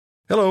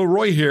Hello,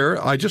 Roy here.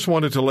 I just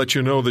wanted to let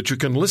you know that you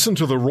can listen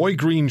to The Roy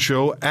Green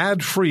Show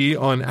ad-free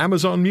on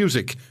Amazon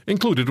Music,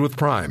 included with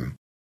Prime.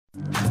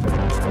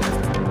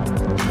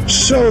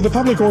 So the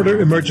Public Order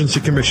Emergency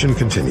Commission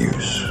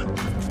continues,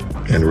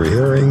 and we're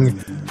hearing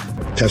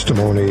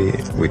testimony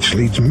which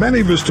leads many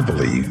of us to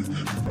believe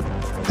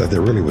that there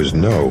really was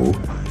no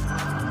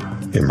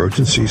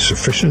emergency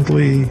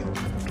sufficiently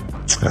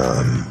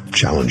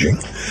challenging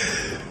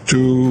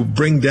to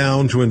bring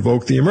down to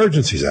invoke the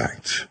Emergencies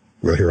Act.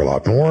 We'll hear a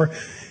lot more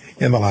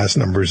in the last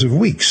numbers of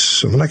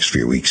weeks, in the next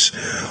few weeks.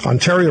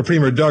 Ontario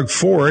Premier Doug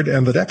Ford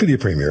and the Deputy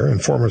Premier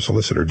and former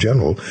Solicitor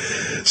General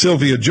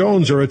Sylvia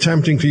Jones are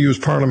attempting to use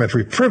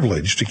parliamentary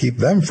privilege to keep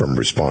them from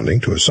responding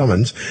to a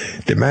summons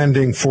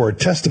demanding Ford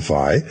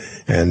testify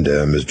and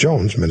Ms.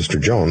 Jones, Minister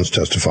Jones,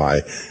 testify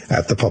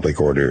at the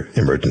Public Order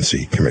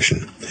Emergency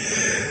Commission.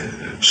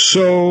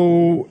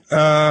 So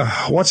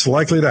what's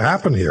likely to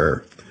happen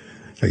here?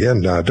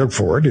 Again, Doug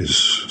Ford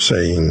is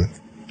saying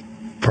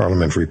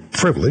parliamentary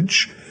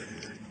privilege,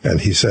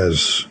 and he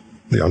says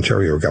the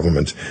Ontario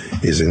government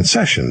is in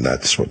session.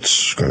 That's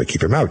what's going to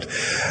keep him out.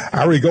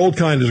 Ari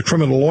Goldkind is a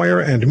criminal lawyer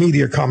and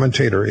media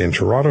commentator in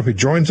Toronto who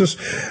joins us.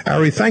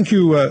 Ari, thank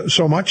you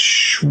so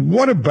much.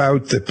 What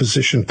about the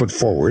position put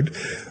forward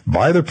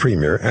by the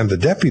Premier and the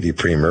Deputy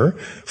Premier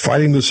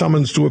fighting the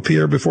summons to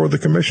appear before the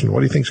Commission? What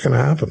do you think is going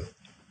to happen?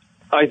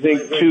 I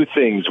think two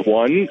things.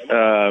 One,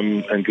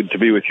 and good to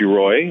be with you,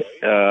 Roy,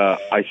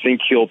 I think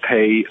he'll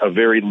pay a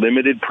very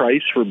limited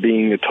price for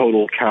being a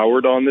total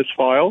coward on this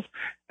file.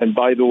 And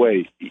by the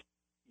way,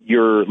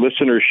 your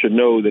listeners should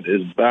know that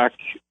back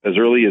as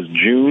early as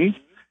June,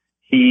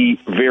 he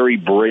very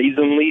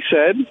brazenly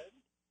said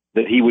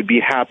that he would be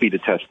happy to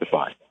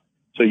testify.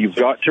 So you've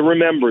got to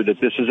remember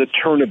that this is a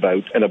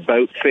turnabout and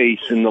about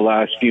face in the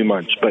last few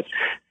months. But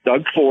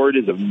Doug Ford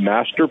is a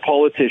master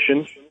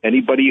politician.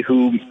 Anybody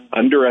who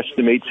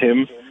underestimates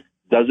him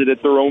does it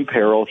at their own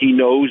peril. He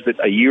knows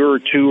that a year or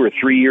 2 or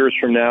 3 years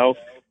from now,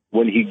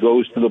 when he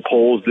goes to the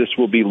polls, this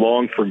will be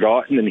long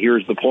forgotten. And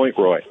here's the point,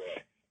 Roy.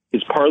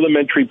 His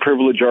parliamentary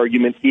privilege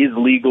argument is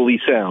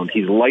legally sound.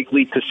 He's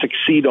likely to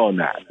succeed on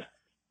that.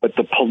 But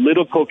the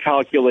political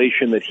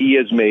calculation that he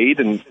has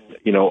made, and,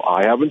 you know,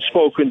 I haven't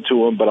spoken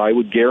to him, but I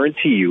would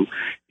guarantee you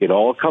it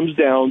all comes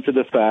down to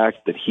the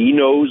fact that he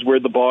knows where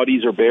the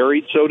bodies are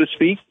buried, so to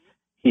speak.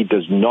 He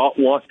does not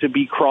want to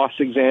be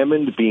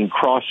cross-examined. Being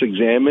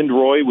cross-examined,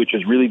 Roy, which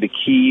is really the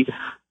key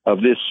of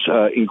this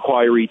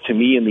inquiry to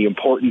me and the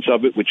importance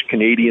of it, which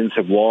Canadians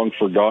have long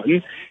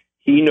forgotten.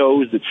 He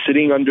knows that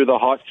sitting under the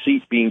hot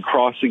seat, being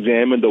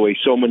cross-examined the way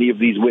so many of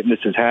these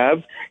witnesses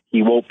have,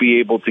 he won't be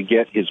able to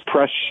get his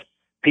press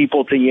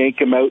people to yank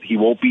him out. He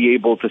won't be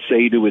able to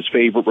say to his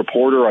favorite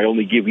reporter, I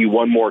only give you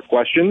one more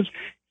questions.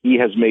 He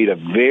has made a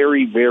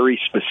very, very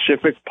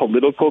specific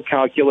political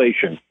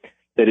calculation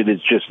that it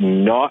is just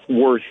not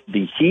worth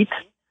the heat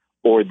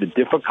or the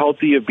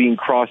difficulty of being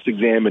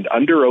cross-examined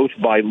under oath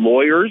by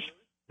lawyers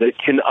that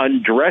can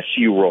undress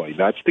you, Roy.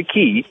 That's the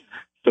key.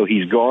 So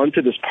he's gone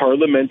to this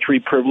parliamentary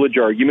privilege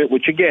argument,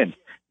 which, again,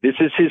 this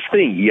is his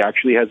thing. He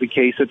actually has a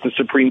case at the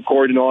Supreme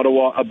Court in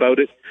Ottawa about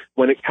it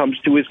when it comes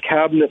to his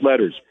cabinet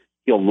letters.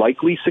 He'll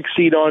likely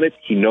succeed on it.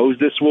 He knows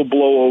this will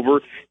blow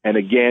over. And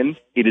again,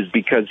 it is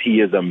because he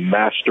is a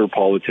master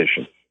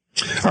politician.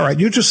 All right.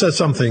 You just said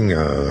something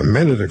a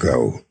minute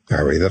ago,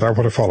 Harry, that I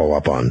want to follow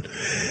up on.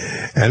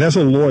 And as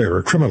a lawyer,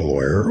 a criminal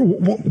lawyer,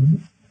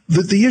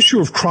 the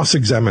issue of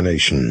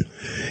cross-examination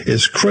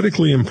is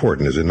critically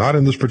important, is it not,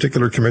 in this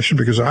particular commission?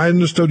 Because I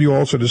understood you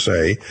also to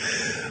say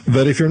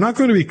that if you're not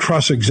going to be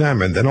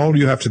cross-examined, then all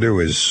you have to do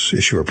is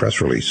issue a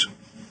press release.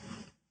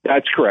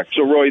 That's correct.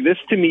 So, Roy, this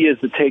to me is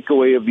the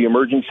takeaway of the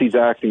Emergencies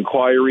Act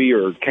inquiry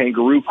or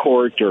kangaroo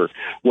court or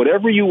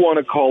whatever you want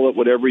to call it,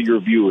 whatever your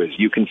view is.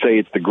 You can say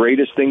it's the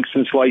greatest thing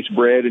since sliced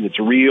bread and it's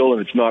real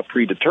and it's not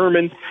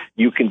predetermined.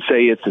 You can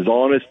say it's as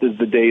honest as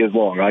the day is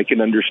long. I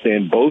can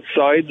understand both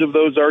sides of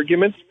those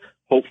arguments.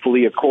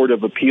 Hopefully a court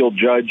of appeal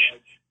judge,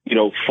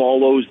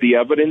 follows the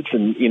evidence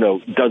and,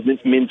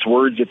 doesn't mince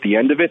words at the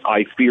end of it.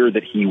 I fear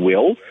that he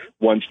will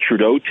once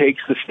Trudeau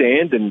takes the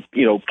stand and,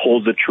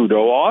 pulls the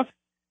Trudeau off.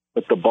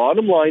 But the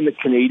bottom line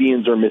that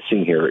Canadians are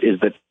missing here is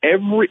that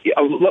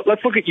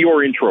let's look at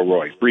your intro,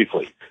 Roy,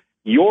 briefly.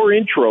 Your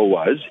intro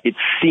was, it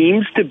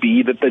seems to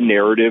be that the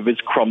narrative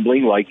is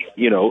crumbling like,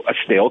 a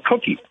stale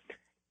cookie.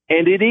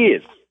 And it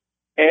is.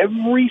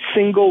 Every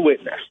single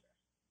witness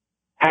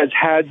has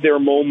had their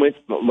moment.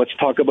 Let's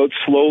talk about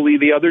Slowly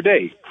the other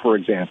day, for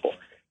example.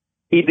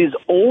 It is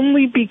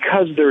only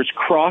because there's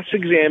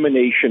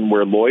cross-examination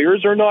where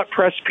lawyers are not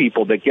press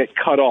people that get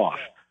cut off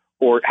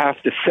or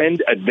have to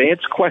send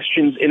advance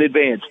questions in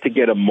advance to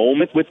get a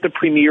moment with the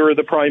Premier or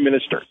the Prime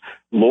Minister.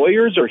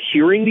 Lawyers are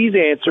hearing these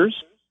answers.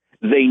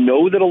 They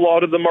know that a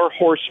lot of them are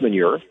horse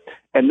manure.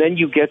 And then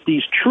you get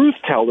these truth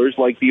tellers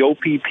like the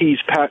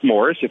OPP's Pat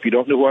Morris. If you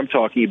don't know who I'm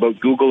talking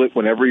about, Google it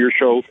whenever your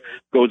show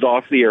goes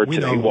off the air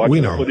today. We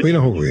know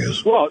who he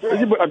is. Well,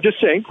 I'm just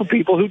saying, for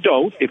people who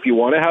don't, if you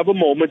want to have a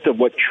moment of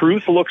what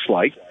truth looks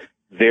like,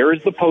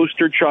 there's the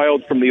poster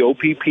child from the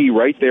OPP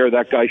right there.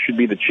 That guy should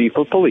be the chief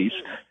of police.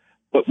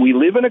 But we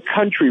live in a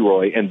country,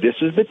 Roy, and this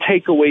is the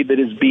takeaway that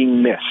is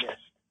being missed,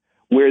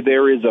 where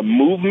there is a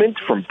movement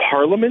from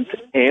Parliament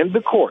and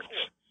the courts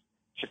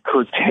to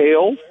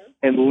curtail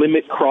and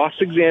limit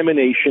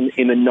cross-examination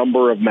in a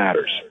number of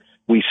matters.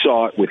 We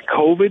saw it with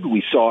COVID.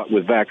 We saw it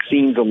with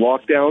vaccines and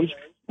lockdowns,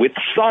 with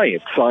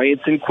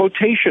science in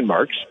quotation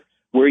marks,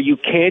 where you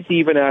can't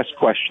even ask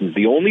questions.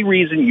 The only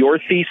reason your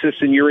thesis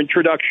in your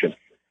introduction,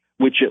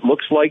 which it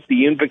looks like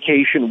the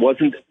invocation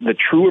wasn't the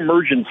true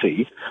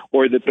emergency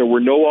or that there were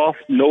no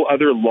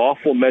other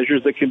lawful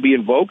measures that can be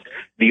invoked,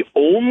 the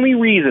only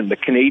reason the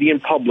Canadian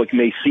public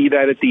may see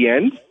that at the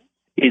end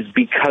is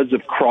because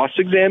of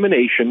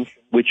cross-examination,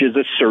 which is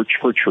a search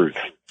for truth.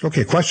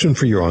 Okay, question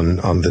for you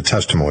on the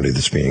testimony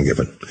that's being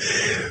given.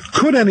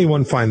 Could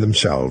anyone find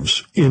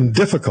themselves in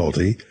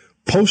difficulty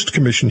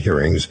post-commission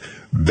hearings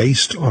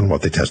based on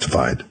what they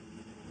testified?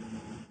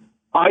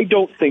 I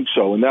don't think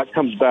so, and that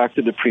comes back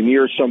to the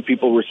Premier. Some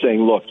people were saying,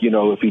 look,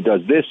 if he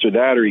does this or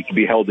that, or he could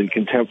be held in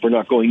contempt for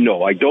not going.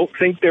 No, I don't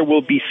think there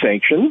will be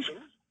sanctions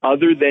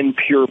other than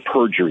pure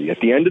perjury. At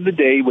the end of the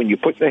day, when you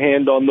put the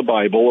hand on the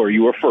Bible or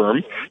you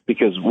affirm,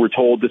 because we're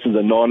told this is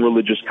a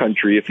non-religious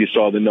country, if you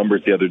saw the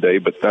numbers the other day,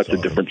 but that's a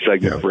different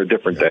segment for a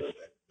different day.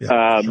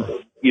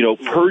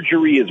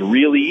 Perjury is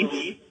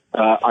really...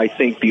 I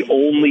think the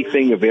only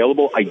thing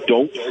available, I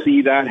don't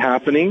see that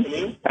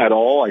happening at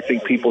all. I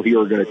think people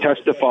here are going to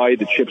testify.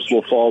 The chips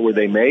will fall where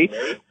they may.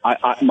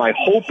 My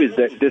hope is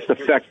that this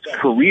affects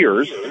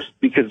careers,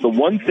 because the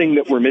one thing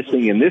that we're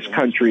missing in this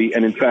country,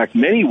 and in fact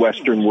many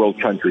Western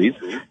world countries,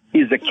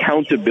 is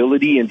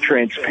accountability and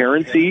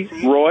transparency,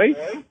 Roy.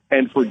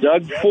 And for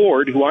Doug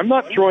Ford, who I'm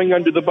not throwing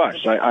under the bus,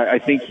 I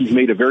think he's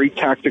made a very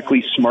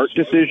tactically smart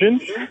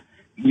decision.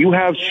 You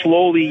have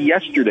slowly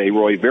yesterday,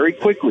 Roy, very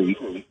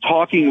quickly,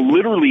 talking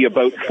literally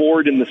about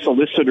Ford and the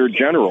Solicitor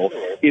General.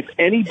 If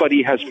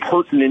anybody has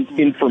pertinent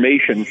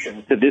information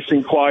to this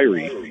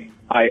inquiry,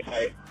 I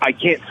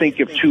can't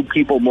think of two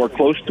people more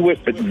close to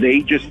it, but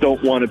they just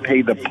don't want to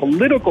pay the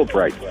political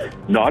price,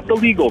 not the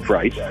legal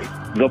price,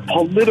 the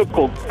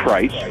political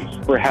price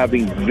for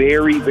having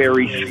very,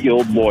 very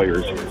skilled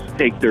lawyers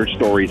take their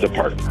stories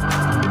apart.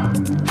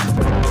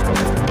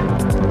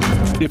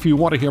 If you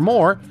want to hear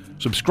more,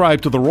 subscribe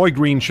to The Roy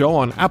Green Show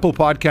on Apple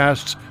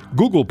Podcasts,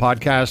 Google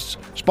Podcasts,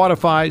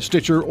 Spotify,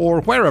 Stitcher,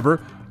 or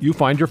wherever you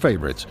find your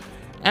favorites.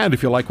 And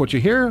if you like what you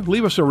hear,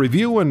 leave us a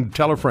review and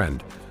tell a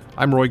friend.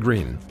 I'm Roy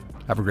Green.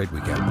 Have a great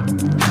weekend.